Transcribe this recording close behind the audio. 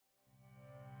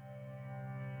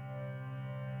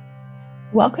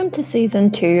Welcome to season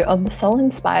 2 of the Soul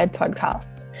Inspired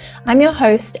podcast. I'm your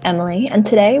host, Emily, and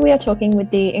today we are talking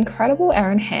with the incredible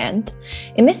Erin Hand.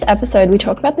 In this episode, we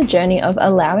talk about the journey of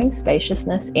allowing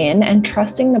spaciousness in and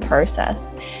trusting the process.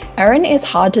 Erin is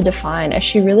hard to define as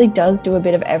she really does do a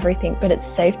bit of everything, but it's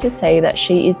safe to say that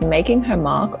she is making her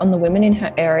mark on the women in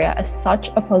her area as such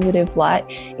a positive light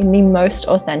in the most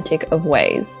authentic of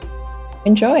ways.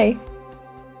 Enjoy!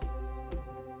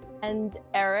 And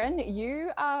Erin,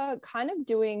 you are kind of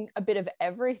doing a bit of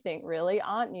everything, really,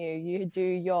 aren't you? You do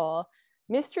your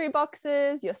mystery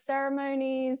boxes, your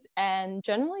ceremonies, and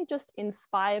generally just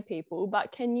inspire people.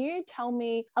 But can you tell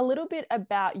me a little bit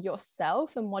about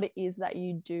yourself and what it is that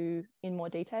you do in more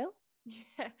detail?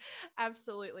 Yeah,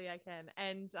 absolutely, I can.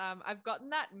 And I've gotten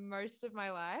that most of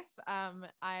my life.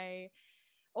 I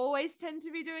always tend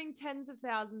to be doing tens of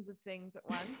thousands of things at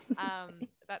once.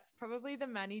 That's probably the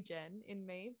Manny Gen in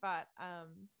me, but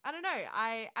I don't know.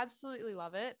 I absolutely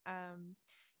love it.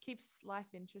 Keeps life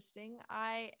interesting.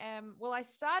 I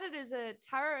started as a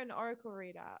tarot and oracle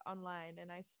reader online,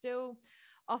 and I still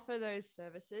offer those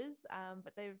services,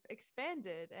 but they've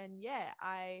expanded. And yeah,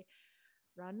 I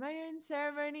run my own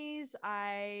ceremonies.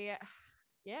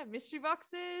 Mystery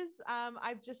boxes.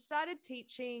 I've just started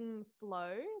teaching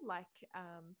flow,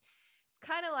 it's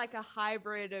kind of like a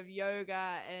hybrid of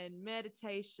yoga and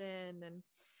meditation. And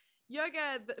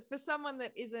yoga for someone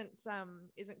that isn't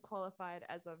qualified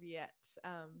as of yet,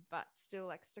 but still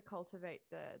likes to cultivate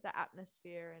the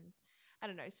atmosphere and I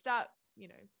don't know, start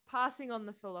passing on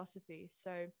the philosophy.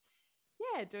 So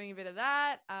yeah, doing a bit of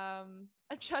that. I'm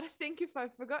trying to think if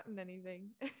I've forgotten anything.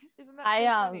 Isn't that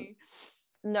so funny?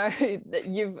 No,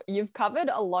 you've covered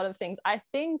a lot of things. I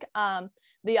think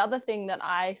the other thing that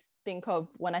I think of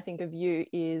when I think of you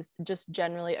is just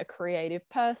generally a creative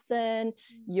person.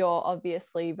 You're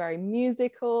obviously very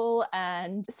musical,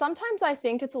 and sometimes I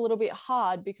think it's a little bit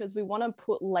hard because we want to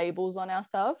put labels on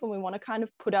ourselves and we want to kind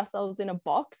of put ourselves in a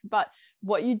box, but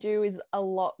what you do is a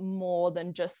lot more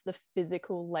than just the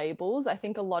physical labels. I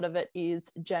think a lot of it is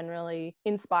generally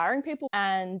inspiring people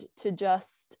and to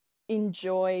just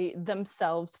enjoy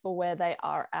themselves for where they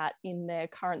are at in their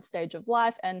current stage of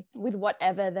life and with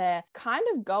whatever they're kind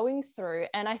of going through.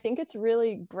 And I think it's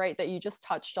really great that you just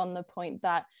touched on the point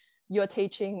that you're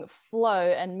teaching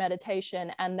flow and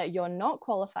meditation and that you're not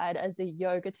qualified as a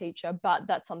yoga teacher, but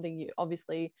that's something you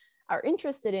obviously are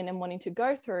interested in and wanting to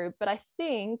go through. But I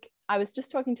think I was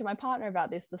just talking to my partner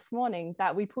about this morning,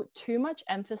 that we put too much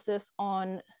emphasis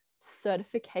on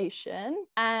certification,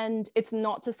 and it's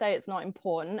not to say it's not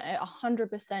important,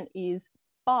 100% is,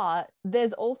 but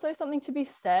there's also something to be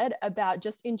said about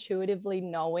just intuitively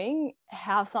knowing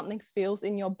how something feels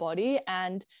in your body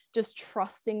and just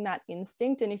trusting that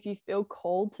instinct. And if you feel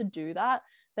called to do that,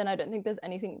 then I don't think there's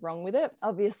anything wrong with it,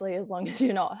 obviously, as long as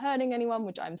you're not hurting anyone,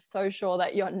 which I'm so sure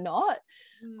that you're not.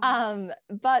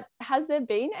 But has there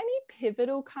been any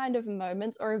pivotal kind of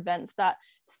moments or events that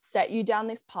set you down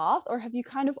this path, or have you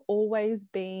kind of always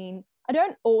been, I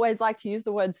don't always like to use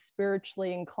the word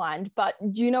spiritually inclined, but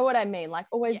do you know what I mean? Like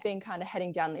always been kind of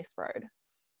heading down this road.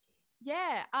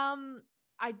 Yeah.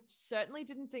 I certainly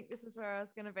didn't think this was where I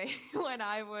was going to be when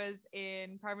I was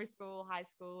in primary school, high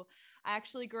school. I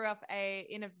actually grew up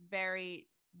in a very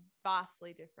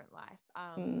vastly different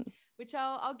life, which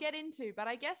I'll get into. But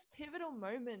I guess pivotal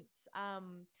moments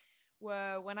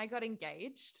were when I got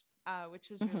engaged, which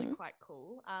was really quite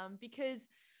cool, because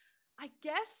I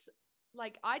guess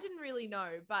I didn't really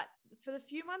know, but for the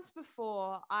few months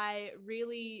before, I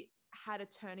really had a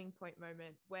turning point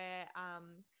moment where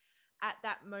at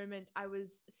that moment, I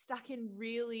was stuck in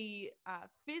really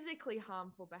physically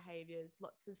harmful behaviors,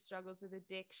 lots of struggles with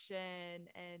addiction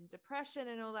and depression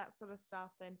and all that sort of stuff.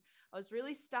 And I was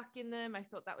really stuck in them. I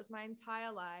thought that was my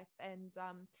entire life. And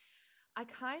I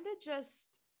kind of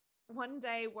just one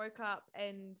day woke up,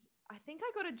 and I think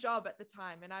I got a job at the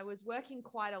time, and I was working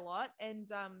quite a lot.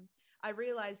 And I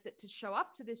realized that to show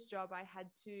up to this job, I had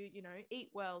to, eat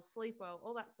well, sleep well,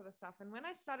 all that sort of stuff. And when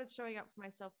I started showing up for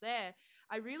myself there,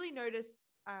 I really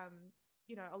noticed,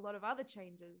 a lot of other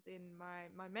changes in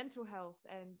my mental health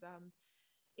and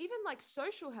even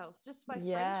social health, just my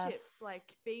friendships,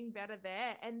 being better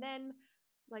there. And then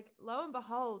lo and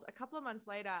behold, a couple of months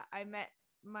later, I met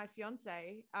my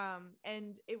fiance,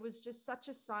 and it was just such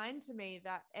a sign to me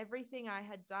that everything I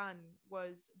had done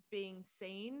was being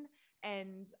seen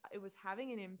and it was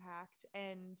having an impact.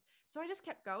 And so I just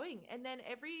kept going. And then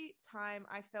every time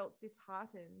I felt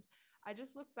disheartened, I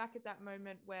just looked back at that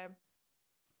moment where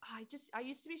I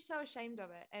used to be so ashamed of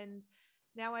it. And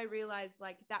now I realize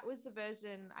that was the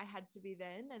version I had to be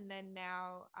then. And then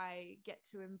now I get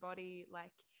to embody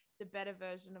the better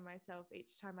version of myself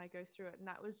each time I go through it. And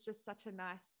that was just such a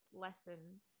nice lesson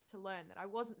to learn, that I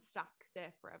wasn't stuck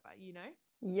there forever, you know?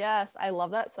 Yes, I love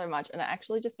that so much. And it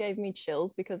actually just gave me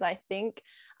chills, because I think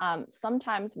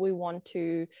sometimes we want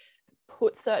to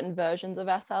put certain versions of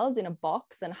ourselves in a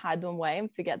box and hide them away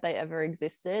and forget they ever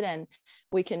existed. And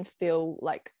we can feel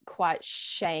like quite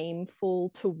shameful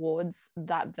towards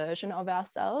that version of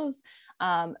ourselves.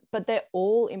 But they're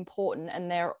all important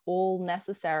and they're all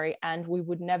necessary. And we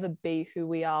would never be who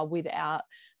we are without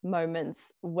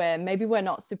moments where maybe we're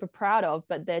not super proud of,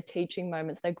 but they're teaching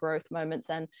moments, they're growth moments.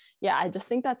 And yeah, I just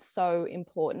think that's so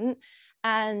important.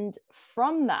 And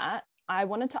from that, I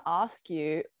wanted to ask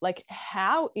you, like,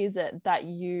 how is it that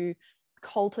you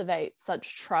cultivate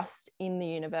such trust in the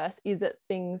universe? Is it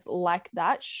things like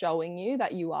that showing you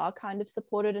that you are kind of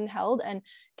supported and held? And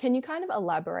can you kind of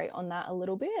elaborate on that a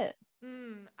little bit?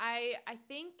 I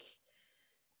think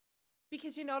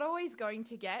because you're not always going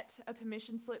to get a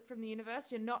permission slip from the universe.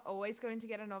 You're not always going to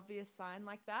get an obvious sign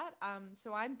like that.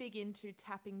 So I'm big into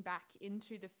tapping back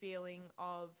into the feeling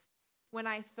of when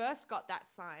I first got that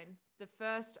sign, the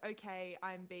first, okay,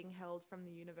 I'm being held from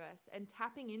the universe, and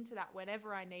tapping into that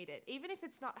whenever I need it, even if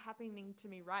it's not happening to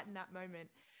me right in that moment.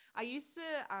 I used to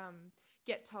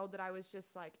get told that I was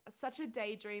just like such a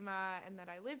daydreamer and that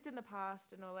I lived in the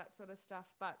past and all that sort of stuff.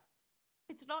 But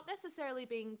it's not necessarily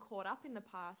being caught up in the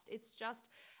past. It's just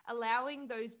allowing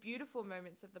those beautiful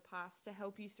moments of the past to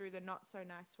help you through the not so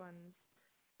nice ones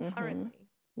currently.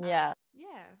 Yeah.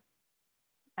 Yeah.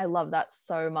 I love that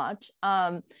so much.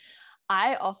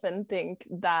 I often think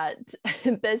that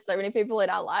there's so many people in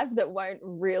our life that won't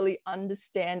really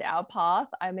understand our path.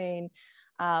 I mean,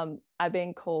 I've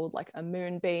been called like a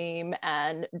moonbeam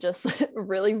and just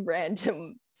really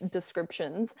random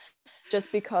descriptions,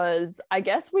 just because I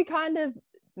guess we kind of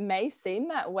may seem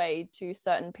that way to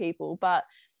certain people, but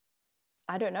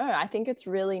I don't know. I think it's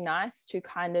really nice to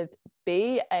kind of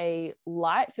be a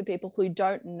light for people who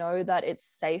don't know that it's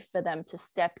safe for them to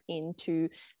step into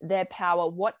their power,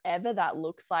 whatever that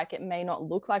looks like. It may not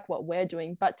look like what we're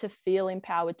doing, but to feel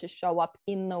empowered to show up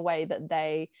in the way that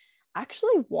they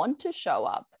actually want to show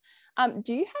up.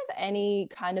 Do you have any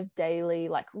kind of daily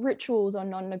like rituals or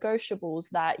non-negotiables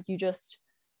that you just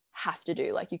have to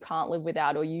do, like you can't live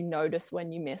without, or you notice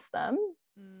when you miss them?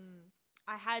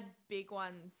 I had big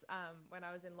ones when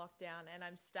I was in lockdown, and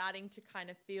I'm starting to kind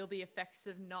of feel the effects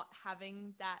of not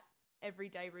having that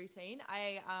everyday routine.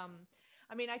 I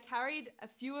mean, I carried a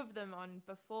few of them on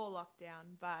before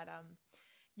lockdown, but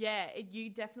yeah, you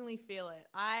definitely feel it.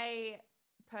 I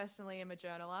personally am a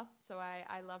journaler, so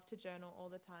I love to journal all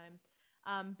the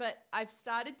time. But I've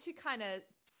started to kind of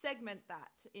segment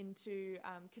that into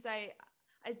because I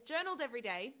journaled every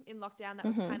day in lockdown. That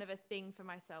was kind of a thing for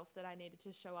myself that I needed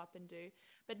to show up and do.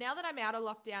 But now that I'm out of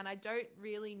lockdown, I don't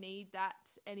really need that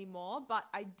anymore. But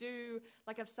I do,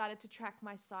 like, I've started to track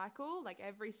my cycle, like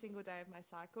every single day of my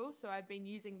cycle. So I've been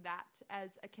using that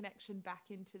as a connection back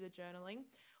into the journaling.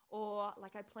 Or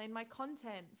like I plan my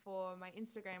content for my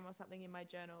Instagram or something in my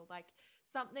journal, like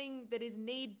something that is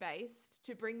need-based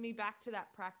to bring me back to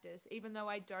that practice, even though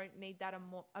I don't need that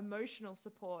emotional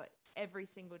support every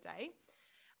single day.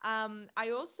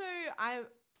 I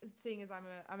seeing as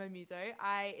I'm a muso,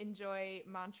 I enjoy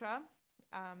mantra.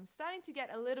 Starting to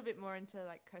get a little bit more into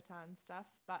like kirtan stuff,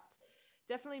 but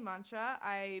definitely mantra.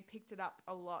 I picked it up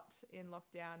a lot in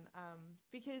lockdown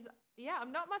because yeah,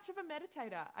 I'm not much of a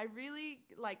meditator. I really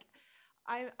like.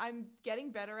 I'm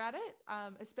getting better at it,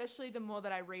 especially the more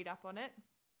that I read up on it.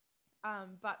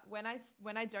 But when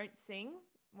I don't sing,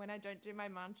 when I don't do my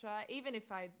mantra, even if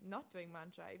I'm not doing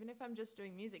mantra, even if I'm just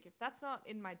doing music, if that's not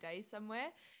in my day somewhere,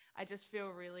 I just feel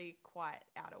really quite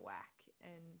out of whack.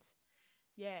 And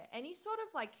yeah, any sort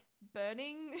of like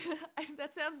burning,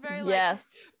 that sounds very like Yes.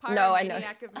 No, I know.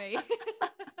 pyromaniac of me.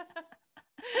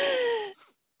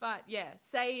 But yeah,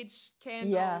 sage,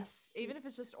 candles, Yes. even if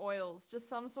it's just oils, just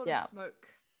some sort of Yeah. smoke.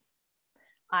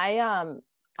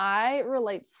 I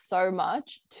relate so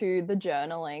much to the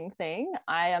journaling thing.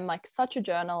 I am like such a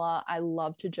journaler. I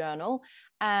love to journal.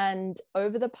 And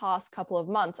over the past couple of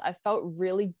months, I felt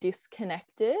really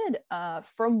disconnected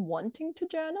from wanting to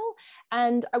journal.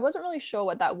 And I wasn't really sure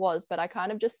what that was, but I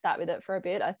kind of just sat with it for a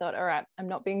bit. I thought, all right, I'm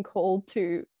not being called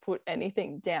to put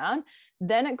anything down.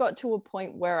 Then it got to a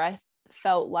point where I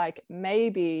felt like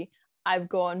maybe I've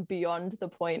gone beyond the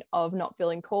point of not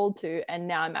feeling called to, and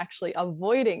now I'm actually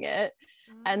avoiding it.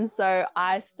 And so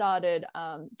I started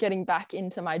getting back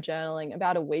into my journaling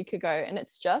about a week ago, and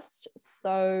it's just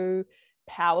so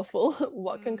powerful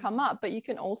what can come up. But you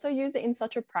can also use it in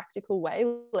such a practical way.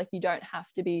 Like you don't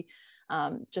have to be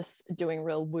just doing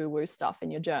real woo-woo stuff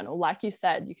in your journal. Like you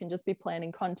said, you can just be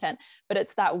planning content, but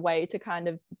it's that way to kind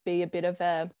of be a bit of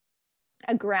a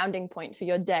grounding point for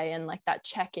your day and like that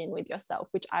check-in with yourself,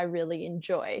 which I really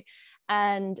enjoy.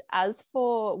 And as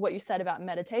for what you said about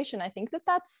meditation, I think that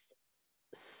that's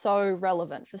so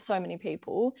relevant for so many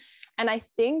people. And I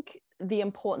think the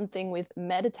important thing with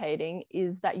meditating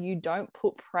is that you don't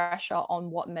put pressure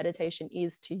on what meditation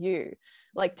is to you.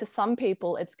 Like to some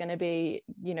people, it's going to be,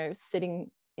 you know, sitting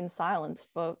in silence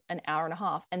for an hour and a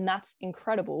half, and that's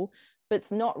incredible, but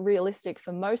it's not realistic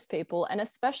for most people. And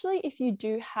especially if you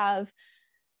do have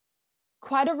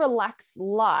quite a relaxed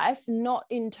life, not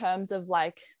in terms of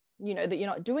like, you know, that you're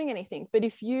not doing anything, but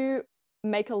if you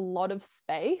make a lot of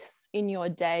space in your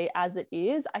day as it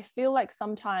is, I feel like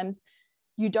sometimes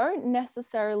you don't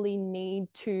necessarily need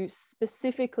to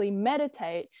specifically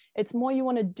meditate. It's more you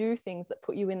want to do things that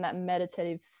put you in that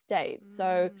meditative state.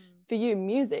 So for you,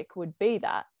 music would be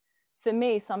that. For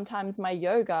me, sometimes my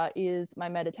yoga is my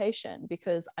meditation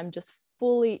because I'm just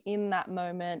fully in that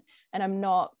moment and I'm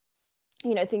not,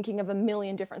 you know, thinking of a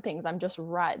million different things. I'm just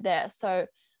right there. So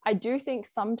I do think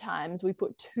sometimes we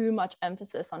put too much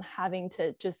emphasis on having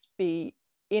to just be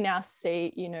in our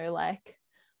seat, you know, like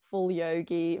full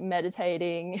yogi,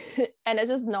 meditating, and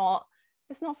it's not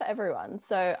for everyone.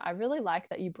 So I really like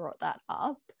that you brought that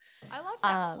up. I love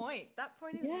that point. That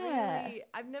point is yeah. really,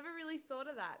 I've never really thought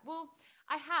of that. Well,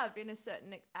 I have in a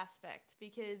certain aspect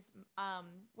because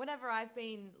whenever I've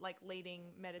been like leading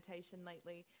meditation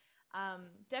lately,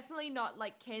 definitely not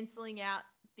like canceling out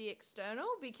the external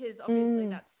because obviously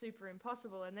that's super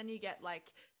impossible. And then you get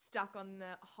like stuck on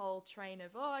the whole train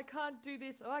of, oh, I can't do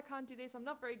this. Oh, I can't do this. I'm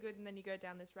not very good. And then you go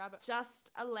down this rabbit. Just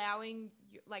allowing,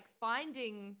 like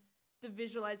finding the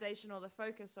visualization or the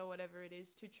focus or whatever it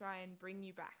is to try and bring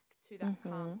you back to that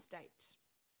calm state.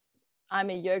 I'm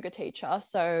a yoga teacher.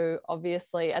 So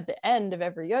obviously at the end of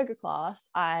every yoga class,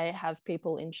 I have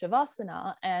people in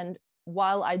Shavasana. And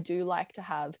while I do like to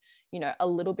have, you know, a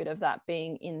little bit of that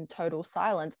being in total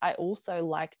silence, I also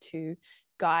like to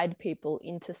guide people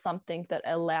into something that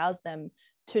allows them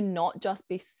to not just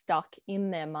be stuck in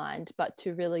their mind, but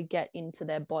to really get into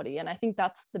their body. And I think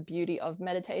that's the beauty of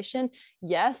meditation.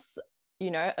 Yes, you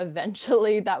know,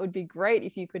 eventually that would be great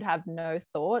if you could have no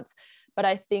thoughts. But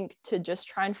I think to just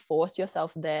try and force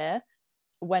yourself there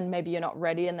when maybe you're not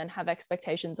ready and then have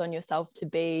expectations on yourself to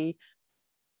be,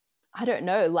 I don't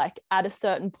know, like at a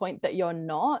certain point that you're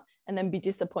not and then be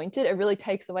disappointed, it really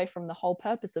takes away from the whole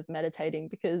purpose of meditating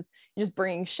because you're just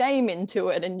bringing shame into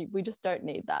it and we just don't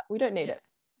need that. We don't need it.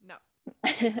 No.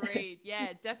 Agreed.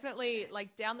 Yeah, definitely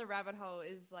like down the rabbit hole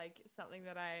is like something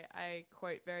that I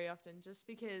quote very often just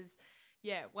because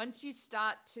once you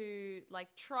start to like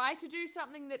try to do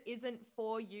something that isn't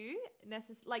for you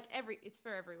like it's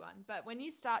for everyone, but when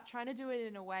you start trying to do it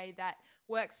in a way that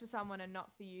works for someone and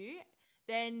not for you,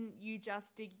 then you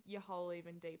just dig your hole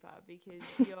even deeper because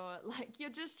you're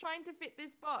just trying to fit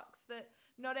this box that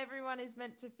not everyone is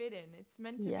meant to fit in. It's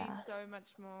meant to be so much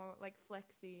more like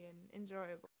flexy and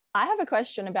enjoyable. I have a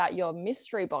question about your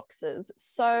mystery boxes.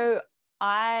 So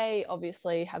I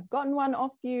obviously have gotten one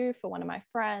off you for one of my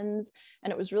friends,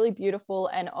 and it was really beautiful.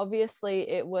 And obviously,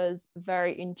 it was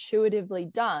very intuitively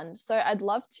done. So I'd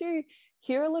love to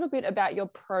hear a little bit about your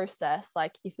process,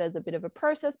 like if there's a bit of a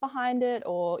process behind it,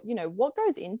 or, you know, what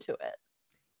goes into it.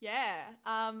 Yeah.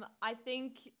 I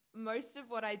think most of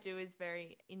what I do is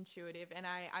very intuitive, and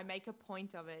I make a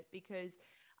point of it because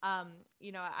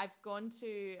I've gone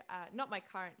to not my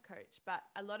current coach, but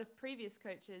a lot of previous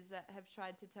coaches that have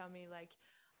tried to tell me like,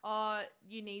 oh,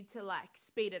 you need to like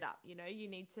speed it up, you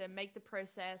need to make the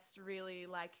process really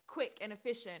like quick and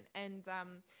efficient. And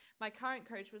my current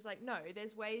coach was like, no,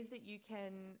 there's ways that you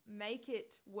can make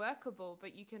it workable,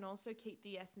 but you can also keep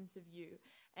the essence of you.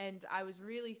 And I was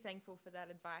really thankful for that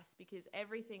advice because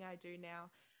everything I do now,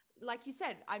 like you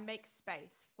said, I make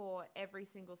space for every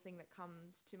single thing that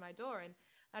comes to my door. And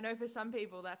I know for some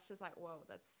people that's just like, whoa,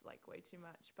 that's like way too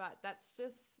much, but that's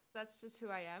just who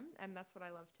I am, and that's what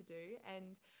I love to do.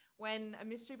 And when a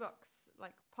mystery box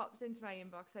like pops into my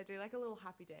inbox, I do like a little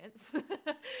happy dance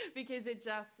because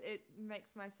it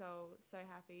makes my soul so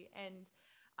happy. And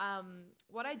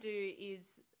what I do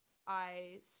is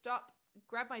I stop,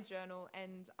 grab my journal,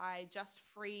 and I just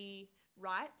free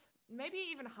write, maybe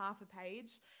even half a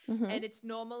page. And it's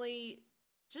normally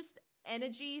just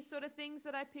energy sort of things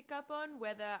that I pick up on,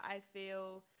 whether I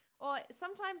feel, or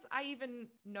sometimes I even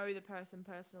know the person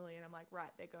personally and I'm like, right,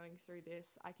 they're going through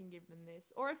this, I can give them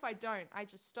this. Or if I don't, I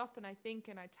just stop and I think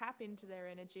and I tap into their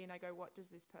energy and I go, what does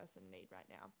this person need right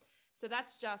now? So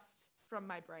that's just from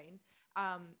my brain.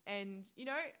 And, you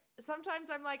know, sometimes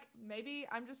I'm like, maybe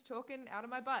I'm just talking out of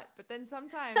my butt. But then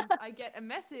sometimes I get a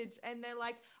message and they're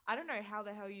like, I don't know how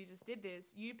the hell you just did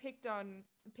this. You picked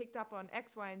up on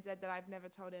X, Y, and Z that I've never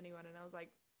told anyone. And I was like,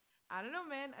 I don't know,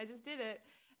 man. I just did it.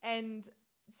 And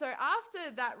so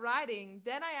after that writing,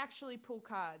 then I actually pull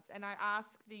cards and I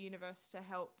ask the universe to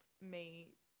help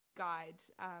me guide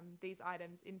these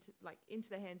items into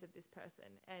the hands of this person.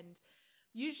 And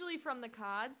usually from the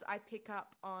cards, I pick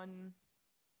up on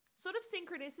sort of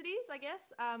synchronicities, I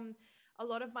guess. A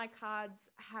lot of my cards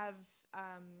have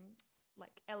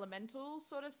like elemental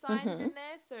sort of signs Mm-hmm. in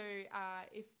there. So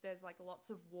if there's like lots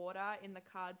of water in the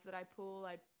cards that I pull,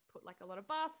 I put like a lot of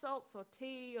bath salts or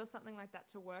tea or something like that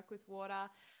to work with water.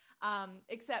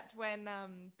 Except when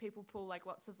people pull like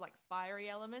lots of like fiery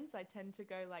elements, I tend to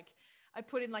go like, I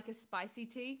put in like a spicy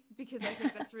tea because I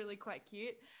think that's really quite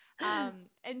cute.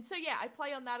 And so, yeah, I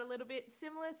play on that a little bit.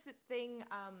 Similar thing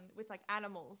with like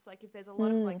animals. Like if there's a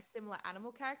lot of like similar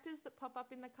animal characters that pop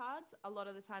up in the cards, a lot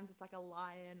of the times it's like a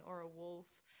lion or a wolf.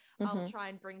 I'll Mm-hmm. try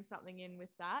and bring something in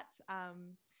with that.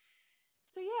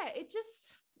 So yeah,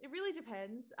 it really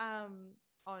depends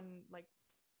on like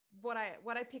what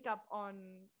I pick up on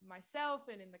myself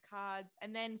and in the cards.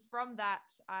 And then from that,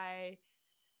 I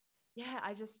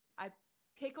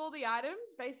pick all the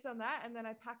items based on that, and then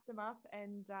I pack them up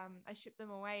and I ship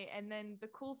them away. And then the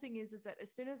cool thing is that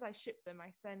as soon as I ship them, I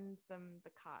send them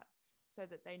the cards so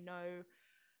that they know,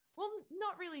 well,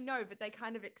 not really know, but they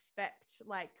kind of expect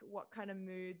like what kind of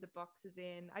mood the box is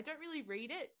in. I don't really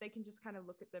read it. They can just kind of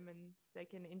look at them and they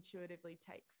can intuitively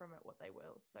take from it what they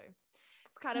will. So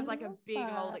it's kind I of like a love big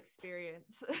old that.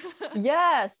 experience.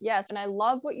 Yes, yes. And I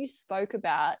love what you spoke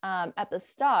about at the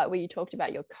start, where you talked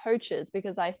about your coaches,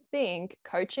 because I think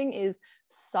coaching is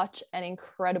such an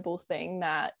incredible thing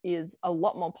that is a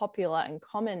lot more popular and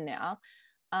common now.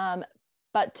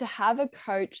 But to have a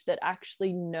coach that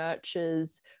actually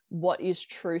nurtures what is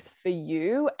truth for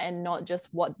you and not just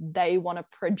what they want to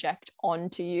project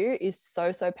onto you is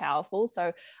so, so powerful.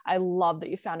 So I love that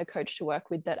you found a coach to work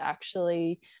with that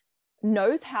actually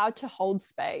knows how to hold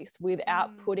space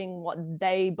without putting what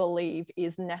they believe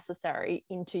is necessary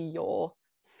into your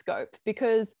scope,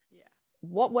 because Yeah.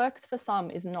 what works for some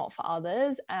is not for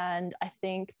others. And I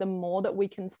think the more that we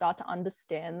can start to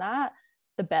understand that,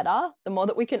 the better. The more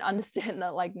that we can understand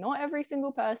that like not every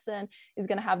single person is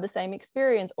going to have the same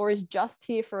experience or is just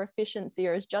here for efficiency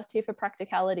or is just here for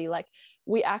practicality. Like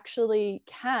we actually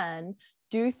can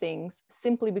do things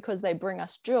simply because they bring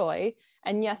us joy.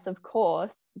 And yes, of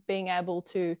course, being able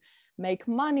to make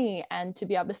money and to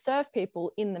be able to serve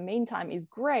people in the meantime is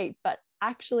great, but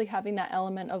actually having that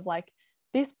element of like,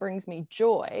 this brings me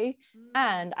joy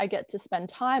and I get to spend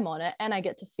time on it and I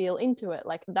get to feel into it.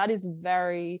 Like that is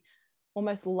very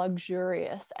almost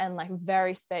luxurious and like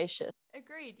very spacious.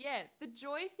 Agreed. Yeah. The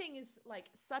joy thing is like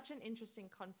such an interesting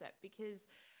concept because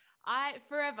I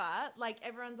forever, like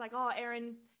everyone's like, oh,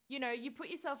 Erin, you know, you put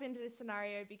yourself into this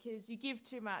scenario because you give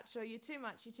too much or you're too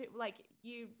much,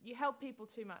 you help people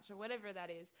too much or whatever that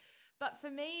is. But for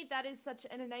me, that is such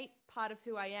an innate part of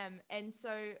who I am. And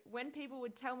so when people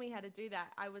would tell me how to do that,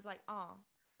 I was like, oh,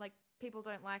 like people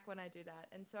don't like when I do that.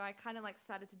 And so I kind of like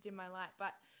started to dim my light.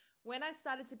 But when I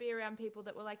started to be around people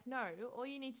that were like, no, all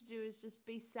you need to do is just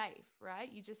be safe,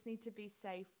 right? You just need to be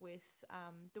safe with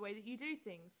the way that you do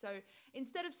things. So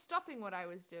instead of stopping what I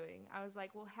was doing, I was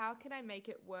like, well, how can I make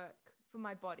it work for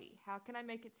my body? How can I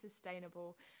make it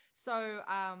sustainable? So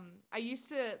I used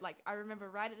to, like, I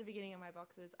remember right at the beginning of my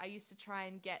boxes, I used to try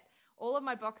and get all of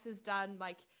my boxes done,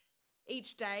 like,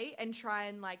 each day and try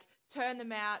and like turn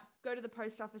them out, go to the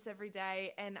post office every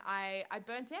day, and I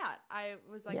burnt out. I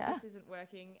was like, Yeah. this isn't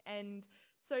working. And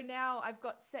so now I've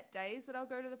got set days that I'll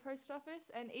go to the post office,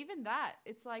 and even that,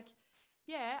 it's like,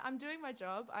 yeah, I'm doing my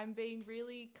job, I'm being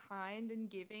really kind and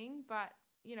giving, but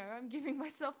you know, I'm giving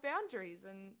myself boundaries,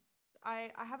 and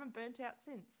I haven't burnt out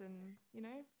since. And you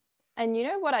know, And you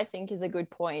know what I think is a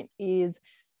good point is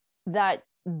that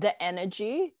the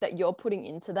energy that you're putting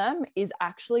into them is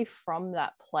actually from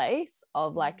that place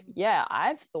of like, yeah,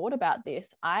 I've thought about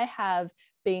this. I have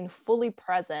been fully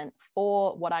present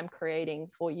for what I'm creating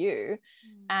for you.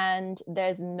 And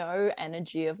there's no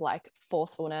energy of like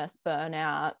forcefulness,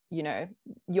 burnout, you know,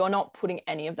 you're not putting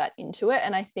any of that into it.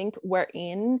 And I think we're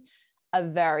in a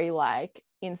very like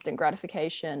instant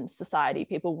gratification society.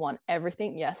 People want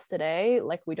everything yesterday.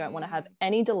 Like we don't want to have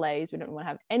any delays. We don't want to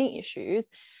have any issues.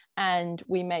 And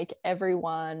we make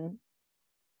everyone,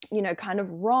 you know, kind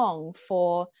of wrong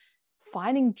for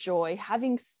finding joy,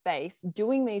 having space,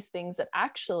 doing these things that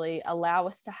actually allow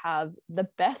us to have the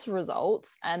best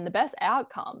results and the best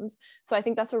outcomes. So I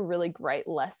think that's a really great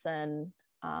lesson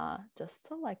just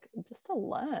to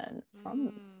learn from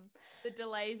them. The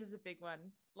delays is a big one.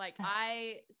 Like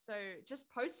so just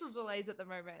postal delays at the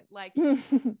moment. Like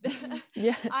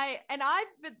Yeah. I've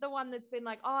been the one that's been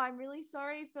like, oh, I'm really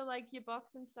sorry for like your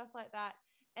box and stuff like that.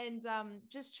 And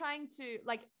just trying to,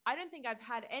 like, I don't think I've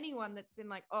had anyone that's been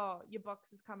like, oh, your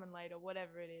box is coming late or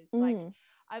whatever it is. Like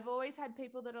I've always had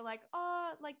people that are like,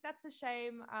 oh, like that's a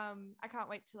shame. I can't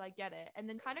wait till I get it. And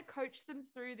then kind of coach them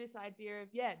through this idea of,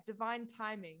 divine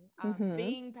timing,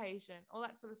 being patient, all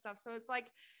that sort of stuff. So it's like,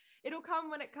 it'll come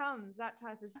when it comes, that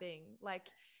type of thing. Like,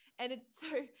 and it's so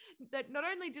that not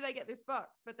only do they get this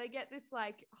box, but they get this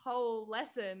like whole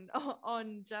lesson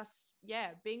on just,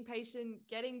 being patient,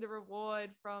 getting the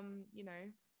reward from,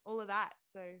 all of that.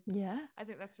 So yeah, I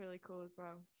think that's really cool as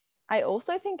well. I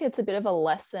also think it's a bit of a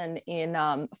lesson in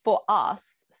for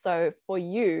us. So for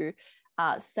you,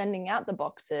 sending out the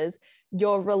boxes,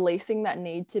 you're releasing that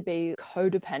need to be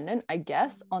codependent, I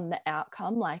guess, on the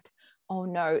outcome. Like, oh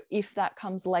no, if that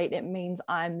comes late, it means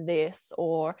I'm this.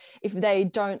 Or if they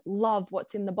don't love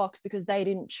what's in the box because they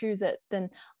didn't choose it, then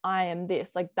I am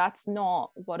this. Like, that's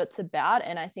not what it's about.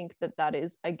 And I think that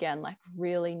is, again, like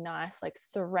really nice, like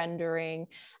surrendering,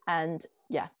 and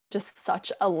just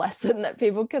such a lesson that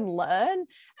people can learn,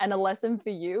 and a lesson for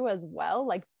you as well,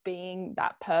 like being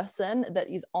that person that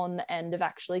is on the end of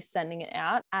actually sending it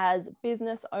out. As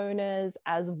business owners,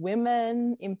 as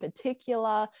women in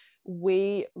particular,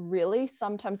 we really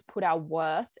sometimes put our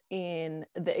worth in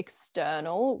the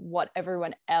external, what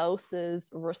everyone else's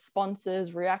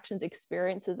responses, reactions,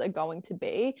 experiences are going to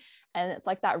be. And it's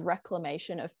like that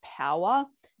reclamation of power,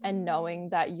 and knowing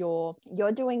that you're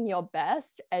doing your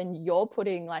best and you're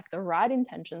putting like the right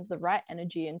intentions, the right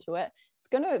energy into it. It's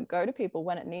going to go to people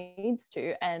when it needs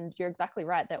to. And you're exactly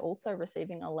right, they're also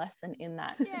receiving a lesson in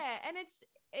that. And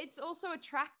it's also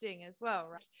attracting as well,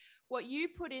 right? What you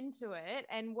put into it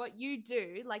and what you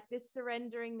do, like this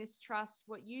surrendering, this trust,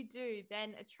 what you do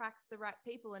then attracts the right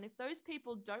people. And if those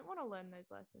people don't want to learn those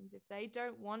lessons, if they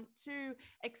don't want to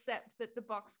accept that the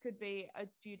box could be a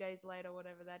few days later,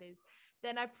 whatever that is,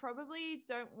 then I probably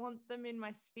don't want them in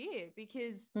my sphere,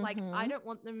 because like I don't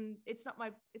want them. It's not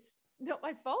my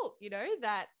fault,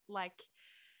 that like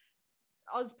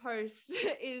Ozpost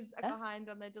is behind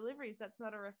on their deliveries. That's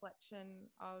not a reflection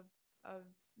of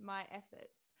my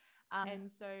efforts.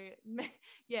 And so,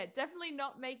 definitely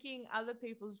not making other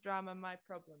people's drama my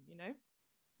problem,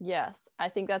 Yes, I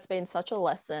think that's been such a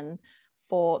lesson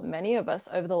for many of us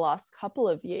over the last couple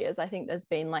of years. I think there's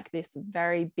been like this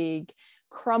very big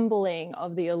crumbling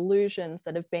of the illusions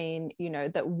that have been,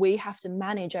 that we have to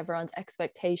manage everyone's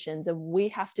expectations and we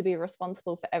have to be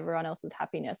responsible for everyone else's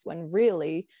happiness, when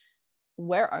really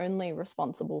we're only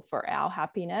responsible for our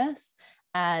happiness,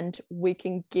 and we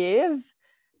can give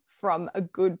from a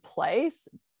good place,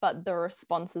 but the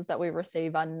responses that we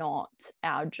receive are not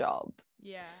our job.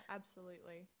 Yeah,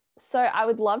 absolutely. So I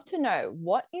would love to know,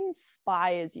 what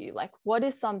inspires you? Like, what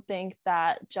is something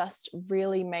that just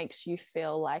really makes you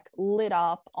feel like lit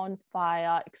up, on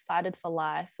fire, excited for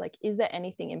life? Like, is there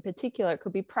anything in particular? It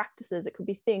could be practices, it could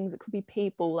be things, it could be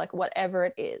people, like whatever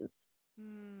it is.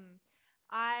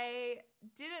 I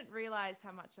didn't realize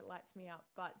how much it lights me up,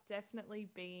 but definitely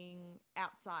being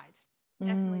outside.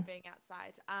 Definitely being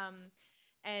outside.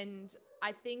 And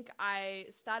I think I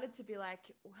started to be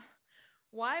like,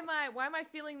 why am I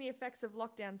feeling the effects of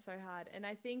lockdown so hard? And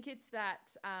I think it's that,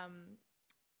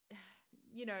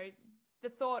 the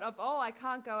thought of, oh, I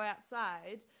can't go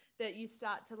outside, that you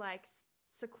start to like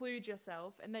seclude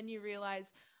yourself. And then you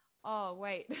realize, oh,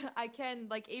 wait, I can,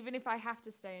 like, even if I have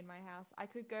to stay in my house, I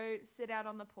could go sit out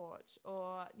on the porch,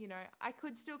 or, I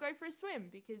could still go for a swim,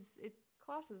 because it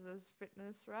classes as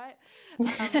fitness, right?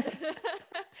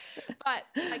 But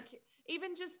like,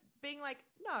 even just being like,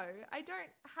 no, I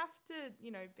don't have to,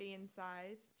 be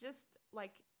inside. Just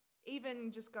like,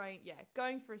 even just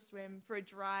going for a swim, for a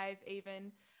drive,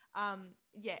 even,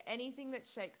 anything that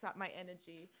shakes up my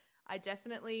energy. I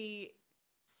definitely,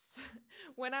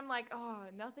 when I'm like, oh,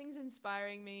 nothing's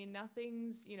inspiring me,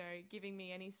 nothing's, giving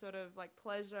me any sort of like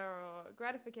pleasure or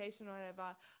gratification or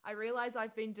whatever, I realize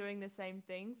I've been doing the same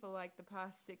thing for like the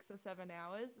past 6 or 7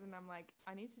 hours, and I'm like,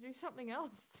 I need to do something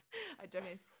else. I don't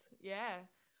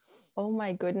Oh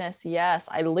my goodness, yes.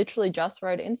 I literally just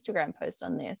wrote an Instagram post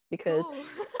on this, because Cool.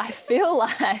 I feel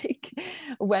like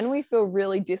when we feel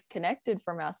really disconnected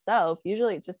from ourselves,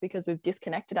 usually it's just because we've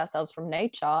disconnected ourselves from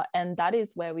nature, and that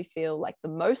is where we feel like the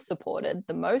most supported,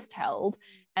 the most held,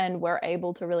 and we're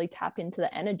able to really tap into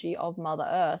the energy of Mother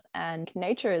Earth. And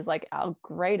nature is like our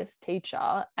greatest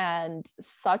teacher, and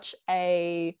such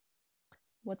a,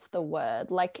 what's the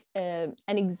word, like an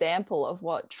example of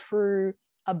what true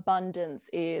abundance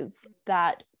is,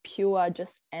 that pure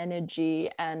just energy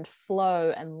and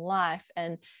flow and life.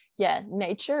 And yeah,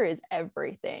 nature is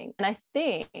everything. And I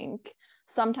think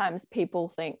sometimes people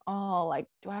think, oh, like,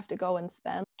 do I have to go and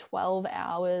spend 12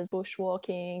 hours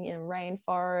bushwalking in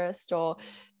rainforest? Or,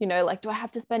 you know, like, do I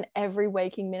have to spend every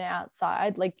waking minute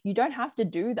outside? Like, you don't have to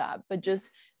do that, but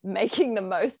just making the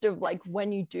most of, like,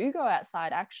 when you do go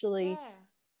outside, actually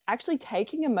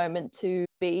taking a moment to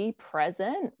be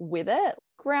present with it,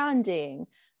 grounding,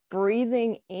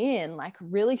 breathing in, like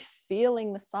really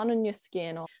feeling the sun on your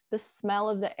skin or the smell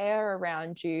of the air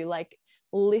around you, like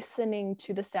listening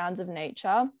to the sounds of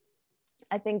nature.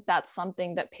 I think that's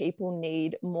something that people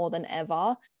need more than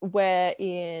ever. We're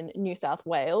in New South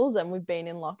Wales and we've been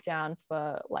in lockdown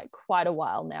for like quite a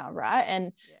while now, right?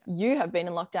 And you have been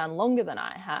in lockdown longer than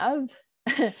I have.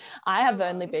 I have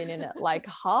only been in it like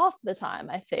half the time,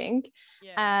 I think.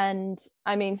 And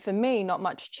I mean, for me, not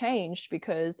much changed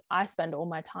because I spend all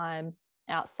my time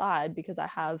outside because I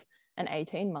have an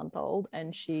 18-month-old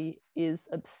and she is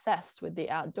obsessed with the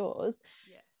outdoors.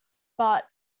 But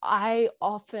I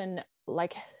often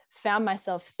like found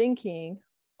myself thinking,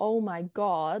 oh my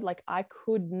God, like I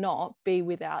could not be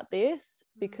without this,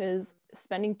 because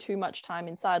spending too much time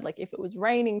inside, like if it was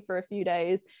raining for a few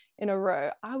days in a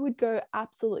row, I would go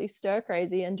absolutely stir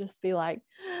crazy and just be like,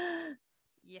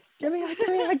 yes, give me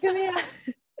out.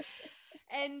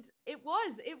 And it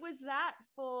was that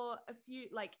for a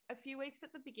few weeks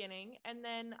at the beginning. And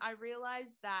then I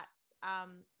realized that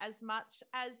as much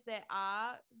as there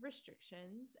are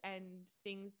restrictions and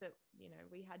things that, you know,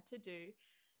 we had to do,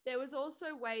 there was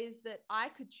also ways that I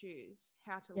could choose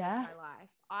how to live my life.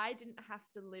 I didn't have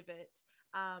to live it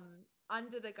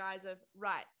under the guise of,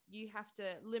 right, you have to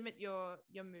limit your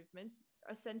movement,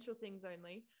 essential things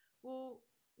only. Well,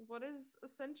 what is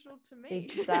essential to me?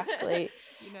 Exactly.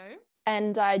 You know?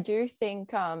 And I do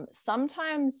think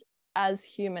sometimes as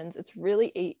humans, it's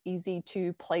really easy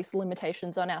to place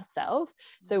limitations on ourselves.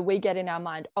 So we get in our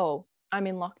mind, oh, I'm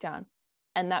in lockdown,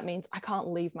 and that means I can't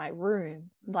leave my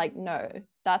room. Like, no,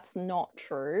 that's not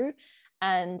true.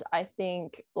 And I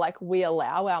think like we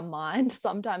allow our mind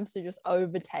sometimes to just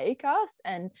overtake us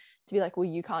and to be like, well,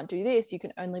 you can't do this. You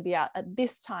can only be out at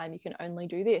this time. You can only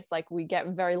do this. Like we get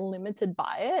very limited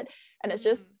by it. And it's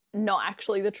just not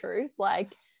actually the truth.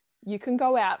 Like, you can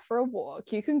go out for a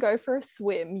walk, you can go for a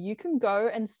swim, you can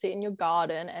go and sit in your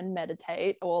garden and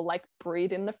meditate, or like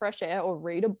breathe in the fresh air, or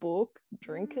read a book,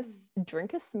 drink a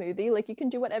smoothie. Like you can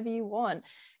do whatever you want.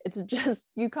 It's just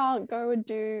you can't go and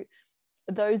do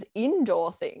those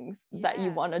indoor things that you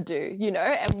want to do, you know.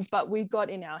 And but we got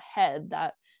in our head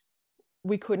that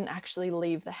we couldn't actually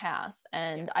leave the house.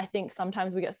 And I think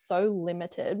sometimes we get so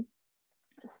limited.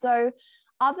 So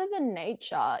other than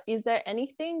nature, is there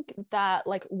anything that,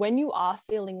 like, when you are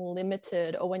feeling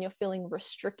limited or when you're feeling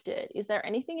restricted, is there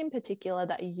anything in particular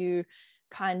that you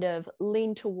kind of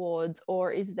lean towards,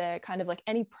 or is there kind of like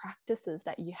any practices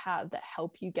that you have that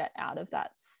help you get out of that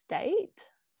state?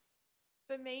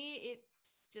 For me, it's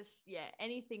just,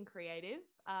 anything creative.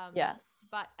 Yes.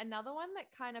 But another one that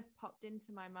kind of popped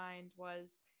into my mind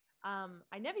was,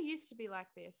 I never used to be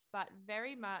like this, but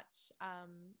very much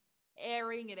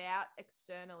airing it out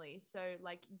externally. So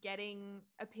like getting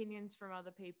opinions from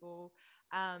other people.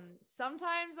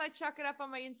 Sometimes I chuck it up on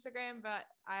my Instagram, but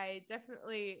I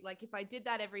definitely, like, if I did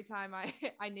that every time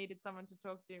I needed someone to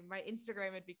talk to, my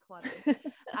Instagram would be cluttered.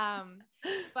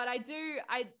 But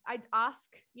I'd ask,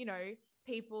 you know,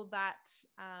 people that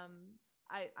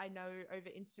I know over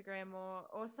Instagram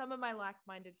or some of my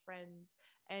like-minded friends,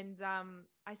 and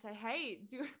I say, hey,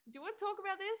 do you want to talk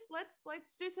about this?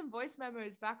 Let's do some voice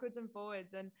memos backwards and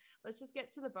forwards, and let's just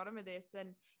get to the bottom of this.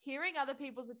 And hearing other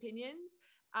people's opinions,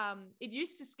 it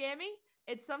used to scare me.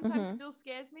 It sometimes still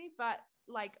scares me, but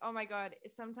like, oh my God,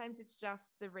 sometimes it's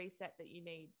just the reset that you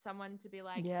need. Someone to be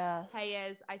like, hey,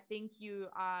 Ez, I think you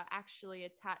are actually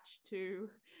attached to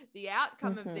the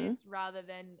outcome of this rather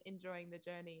than enjoying the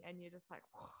journey. And you're just like,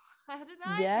 how did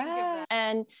I think of that?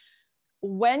 And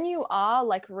when you are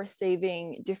like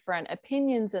receiving different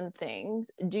opinions and things,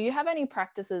 do you have any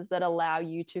practices that allow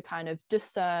you to kind of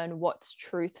discern what's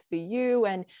truth for you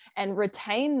and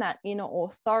retain that inner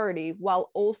authority while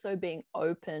also being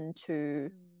open to,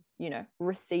 you know,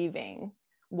 receiving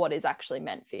what is actually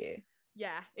meant for you?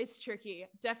 Yeah, it's tricky.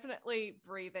 Definitely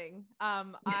breathing.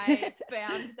 I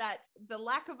found that the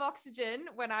lack of oxygen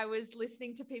when I was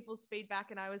listening to people's feedback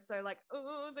and I was so like,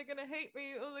 oh, they're going to hate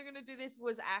me, oh, they're going to do this,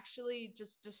 was actually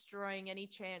just destroying any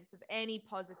chance of any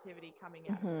positivity coming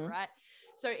out of it, right?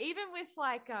 So even with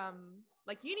like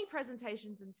uni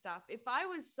presentations and stuff, if I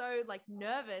was so like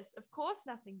nervous, of course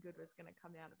nothing good was going to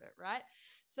come out of it, right?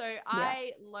 So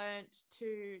I learned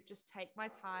to just take my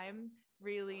time,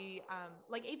 really,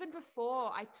 like even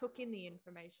before I took in the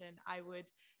information, I would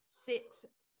sit,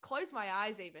 close my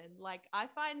eyes even. Like I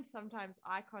find sometimes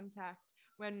eye contact,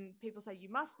 when people say you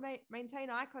must maintain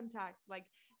eye contact, like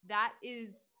that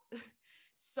is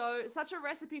such a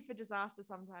recipe for disaster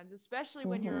sometimes, especially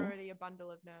when you're already a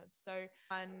bundle of nerves. So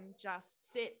I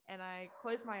just sit and I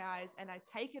close my eyes and I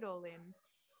take it all in,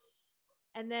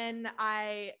 and then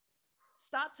I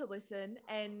start to listen,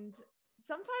 and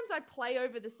sometimes I play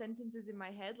over the sentences in my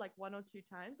head like 1 or 2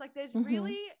 times. Like there's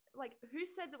really, like, who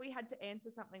said that we had to answer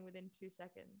something within 2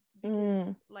 seconds?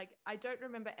 Because like I don't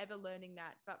remember ever learning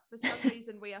that, but for some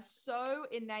reason we are so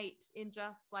innate in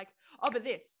just like, but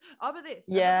this,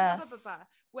 Yes.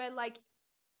 where like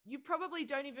you probably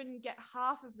don't even get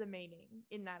half of the meaning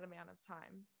in that amount of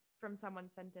time from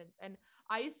someone's sentence. And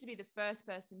I used to be the first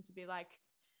person to be like,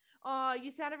 oh, you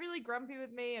sounded really grumpy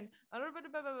with me, and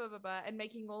and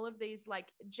making all of these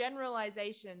like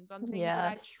generalizations on things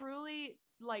that I truly,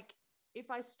 like, if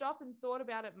I stop and thought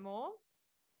about it more,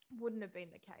 wouldn't have been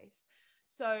the case.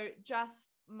 So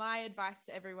just my advice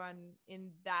to everyone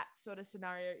in that sort of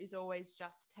scenario is always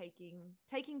just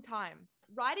taking time,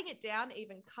 writing it down,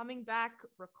 even coming back,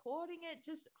 recording it.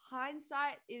 Just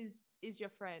hindsight is your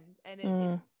friend, and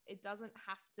it doesn't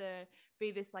have to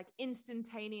be this like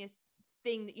instantaneous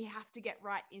thing that you have to get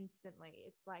right instantly.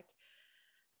 It's like,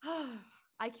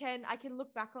 I can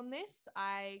look back on this.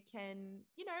 I can,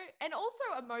 and also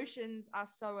emotions are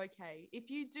so okay. If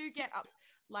you do get up,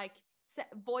 like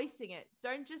voicing it,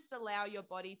 don't just allow your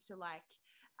body to like,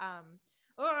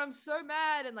 oh, I'm so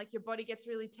mad, and like your body gets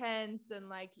really tense and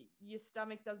like your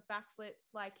stomach does backflips.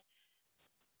 Like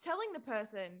telling the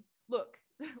person, look,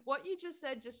 what you just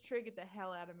said just triggered the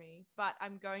hell out of me, but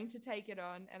I'm going to take it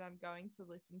on and I'm going to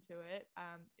listen to it.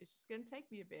 It's just going to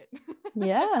take me a bit.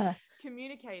 Yeah.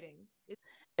 Communicating.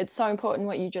 It's so important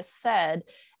what you just said.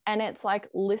 And it's like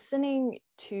listening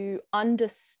to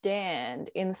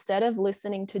understand instead of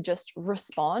listening to just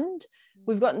respond.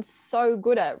 We've gotten so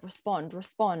good at respond,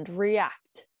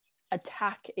 react,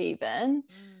 attack even.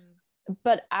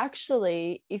 But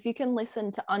actually, if you can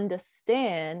listen to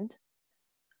understand,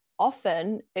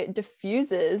 often it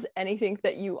diffuses anything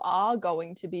that you are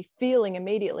going to be feeling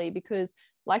immediately, because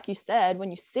like you said, when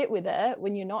you sit with it,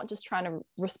 when you're not just trying to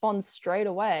respond straight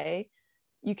away,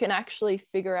 you can actually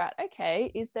figure out,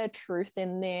 okay, is there truth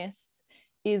in this?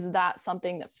 Is that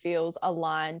something that feels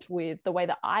aligned with the way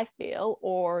that I feel?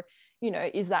 Or,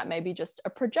 is that maybe just a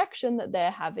projection that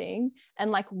they're having? And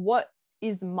like, what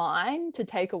is mine to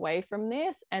take away from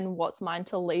this and what's mine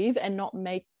to leave, and not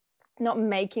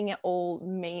making it all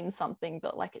mean something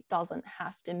that like it doesn't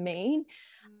have to mean.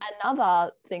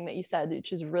 Another thing that you said,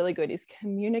 which is really good, is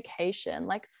communication.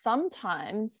 Like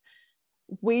sometimes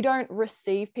we don't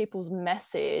receive people's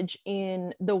message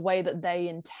in the way that they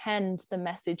intend the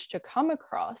message to come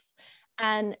across.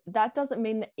 And that doesn't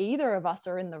mean that either of us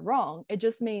are in the wrong. It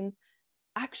just means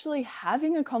actually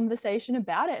having a conversation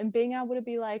about it and being able to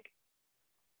be like,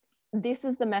 this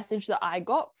is the message that I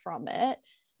got from it.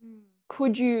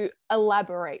 Could you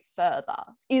elaborate further?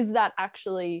 Is that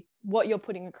actually what you're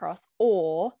putting across,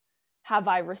 or have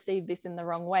I received this in the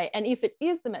wrong way? And if it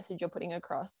is the message you're putting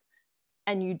across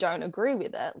and you don't agree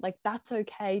with it, like that's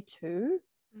okay too.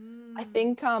 I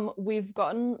think we've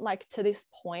gotten like to this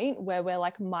point where we're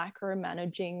like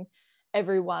micromanaging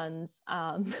everyone's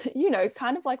kind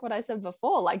of like what I said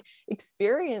before, like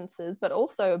experiences, but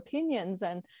also opinions.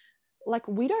 And like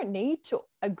we don't need to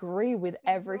agree with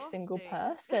every single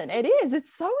person.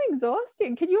 It's so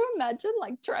exhausting. Can you imagine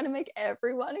like trying to make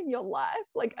everyone in your life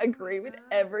like agree with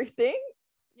everything?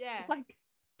 Yeah, like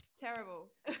terrible.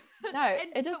 No,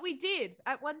 but we did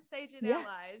at one stage in our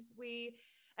lives.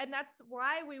 And that's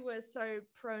why we were so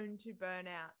prone to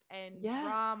burnout and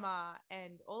drama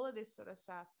and all of this sort of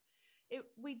stuff.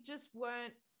 We just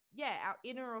weren't, our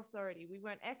inner authority. We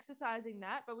weren't exercising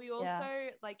that, but we also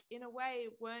like in a way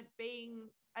weren't being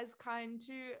as kind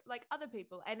to like other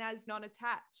people and as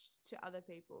non-attached to other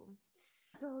people.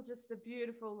 It's all just a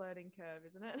beautiful learning curve,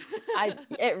 isn't it?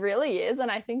 It really is.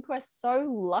 And I think we're so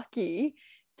lucky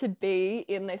to be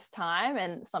in this time.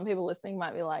 And some people listening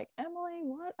might be like, Emily,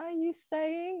 what are you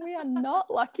saying? We are not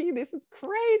lucky. This is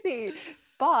crazy.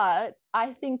 But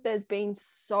I think there's been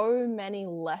so many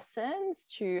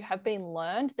lessons to have been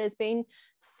learned. There's been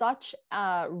such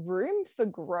room for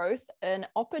growth, an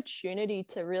opportunity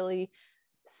to really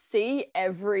see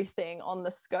everything on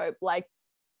the scope, like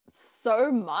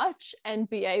so much, and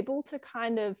be able to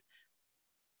kind of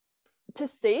to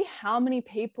see how many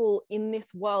people in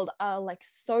this world are like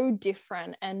so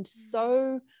different and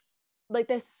so like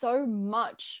there's so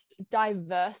much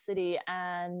diversity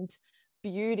and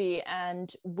beauty,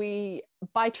 and we,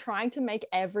 by trying to make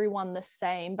everyone the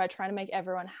same, by trying to make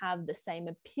everyone have the same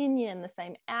opinion, the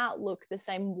same outlook, the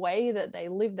same way that they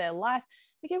live their life,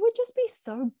 like it would just be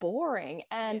so boring.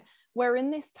 And Yes. we're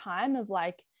in this time of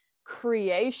like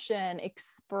creation,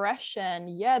 expression.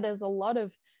 Yeah, there's a lot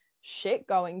of shit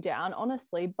going down,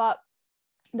 honestly, but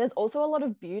there's also a lot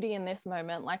of beauty in this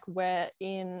moment. Like we're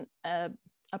in a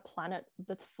planet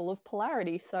that's full of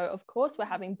polarity, so of course we're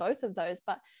having both of those.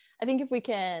 But I think if we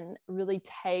can really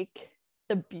take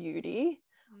the beauty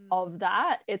of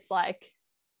that, it's like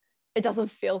it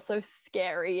doesn't feel so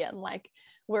scary and like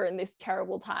we're in this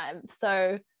terrible time.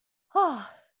 So I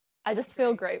just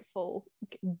feel grateful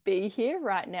to be here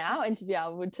right now and to be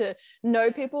able to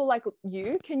know people like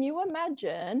you. Can you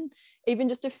imagine even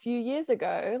just a few years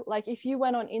ago, like if you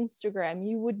went on Instagram,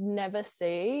 you would never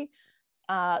see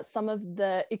some of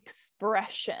the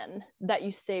expression that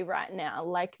you see right now,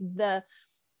 like the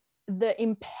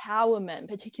empowerment,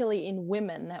 particularly in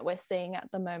women, that we're seeing at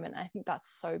the moment. I think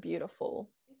that's so beautiful.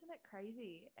 Isn't it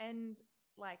crazy? And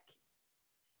like,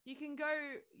 you can go,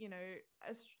 you know,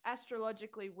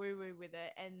 astrologically woo-woo with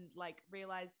it and like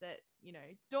realize that, you know,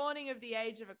 dawning of the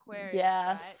age of Aquarius,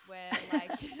 yes. right? Where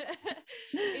like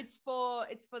it's for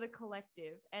the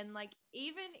collective. And like,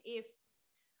 even if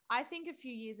I think a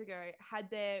few years ago, had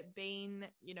there been,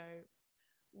 you know,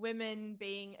 women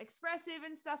being expressive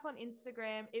and stuff on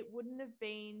Instagram, it wouldn't have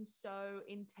been so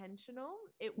intentional.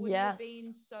 It wouldn't have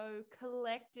been so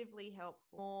collectively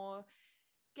helpful. More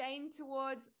gain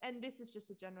towards, and this is just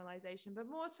a generalization, but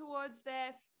more towards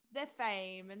their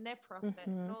fame and their profit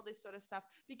and all this sort of stuff,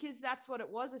 because that's what it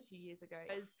was a few years ago.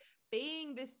 As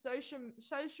being this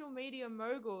social media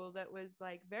mogul that was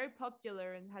like very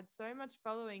popular and had so much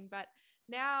following, but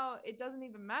now it doesn't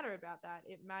even matter about that.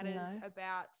 It matters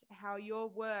about how your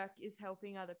work is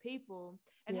helping other people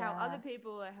and how other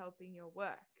people are helping your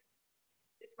work.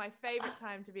 It's my favorite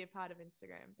time to be a part of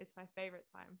Instagram. It's my favorite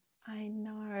time. I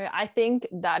know. I think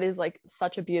that is like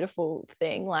such a beautiful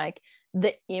thing, like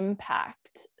the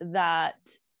impact that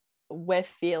we're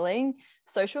feeling.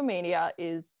 Social media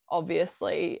is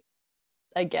obviously,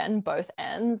 again, both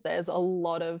ends. There's a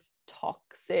lot of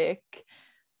toxic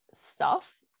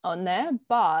stuff on there,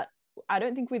 but I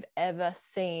don't think we've ever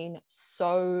seen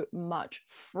so much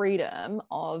freedom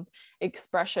of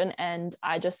expression. And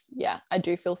I do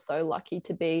feel so lucky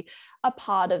to be a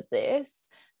part of this.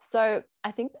 So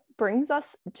I think that brings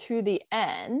us to the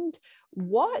end.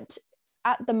 What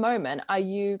at the moment are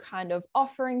you kind of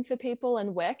offering for people,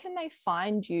 and where can they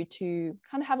find you to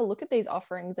kind of have a look at these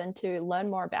offerings and to learn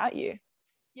more about you?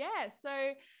 Yeah,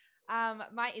 so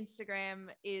my Instagram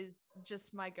is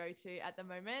just my go-to at the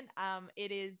moment.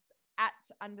 It is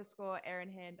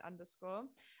 @_Erin_hand_,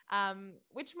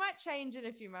 which might change in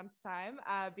a few months' time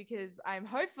because I'm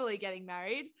hopefully getting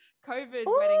married. COVID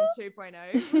wedding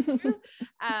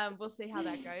 2.0. We'll see how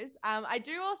that goes. I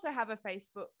do also have a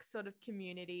Facebook sort of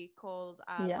community called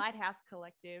Lighthouse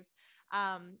Collective,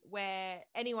 where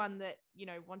anyone that, you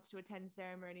know, wants to attend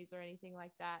ceremonies or anything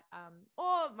like that,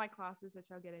 or my classes,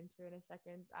 which I'll get into in a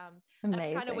second,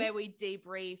 that's kind of where we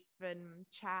debrief and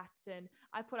chat, and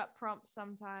I put up prompts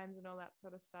sometimes and all that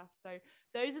sort of stuff. So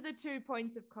those are the 2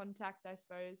 points of contact, I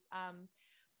suppose.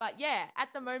 But yeah,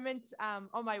 at the moment,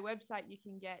 on my website, you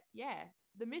can get,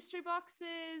 the mystery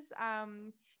boxes.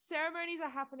 Ceremonies are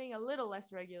happening a little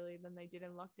less regularly than they did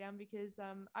in lockdown because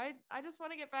I just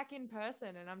want to get back in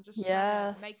person, and I'm just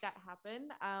trying to make that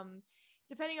happen.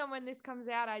 Depending on when this comes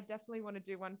out, I definitely want to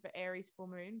do one for Aries full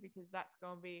moon because that's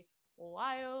going to be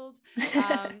wild.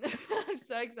 I'm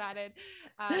so excited.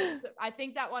 So I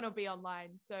think that one will be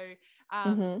online. So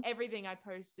everything I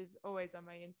post is always on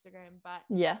my Instagram. But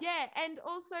and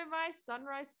also my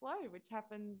sunrise flow, which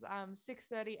happens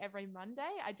 6:30 every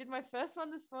Monday. I did my first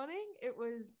one this morning. It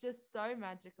was just so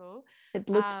magical. It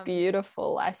looked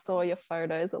beautiful. I saw your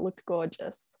photos. It looked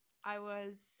gorgeous. I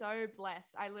was so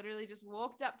blessed. I literally just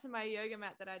walked up to my yoga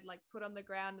mat that I'd like put on the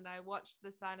ground, and I watched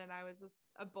the sun, and I was just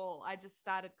a ball. I just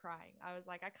started crying. I was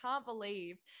like, I can't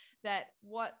believe that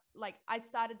I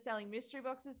started selling mystery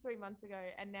boxes 3 months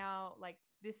ago, and now like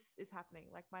this is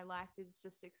happening. Like my life is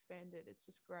just expanded. It's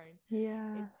just grown.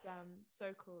 Yeah. It's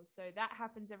so cool. So that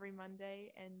happens every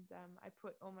Monday, and I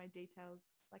put all my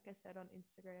details, like I said, on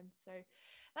Instagram. So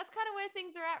that's kind of where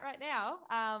things are at right now.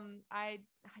 I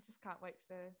just can't wait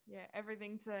for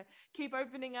everything to keep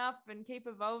opening up and keep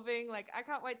evolving. Like I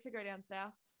can't wait to go down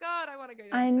south. God, I want to go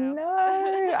down I south.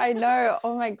 I know.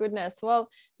 Oh my goodness. Well,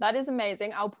 that is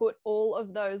amazing. I'll put all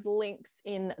of those links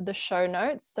in the show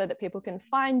notes so that people can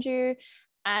find you.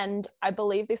 And I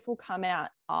believe this will come out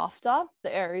after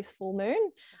the Aries full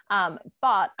moon.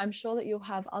 But I'm sure that you'll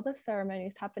have other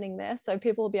ceremonies happening there. So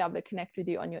people will be able to connect with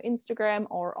you on your Instagram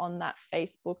or on that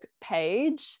Facebook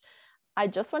page. I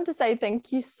just want to say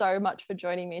thank you so much for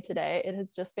joining me today. It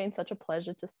has just been such a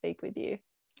pleasure to speak with you.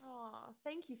 Oh,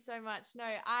 thank you so much. No,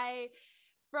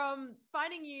 from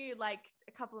finding you like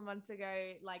a couple of months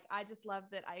ago, like I just love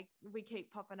that we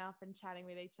keep popping up and chatting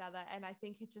with each other, and I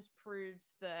think it just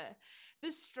proves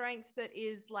the strength that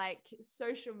is like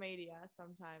social media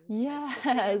sometimes. Yes.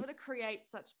 Like, being able to create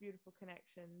such beautiful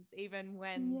connections even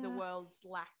when the world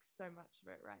lacks so much of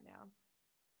it right now.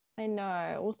 I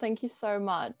know. Well, thank you so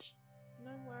much.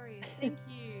 No worries. Thank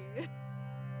you.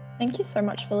 Thank you so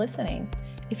much for listening.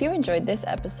 If you enjoyed this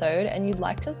episode and you'd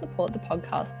like to support the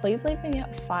podcast, please leave me a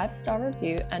 5-star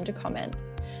review and a comment.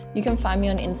 You can find me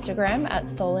on Instagram at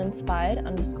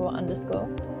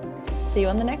soulinspired__. See you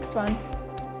on the next one.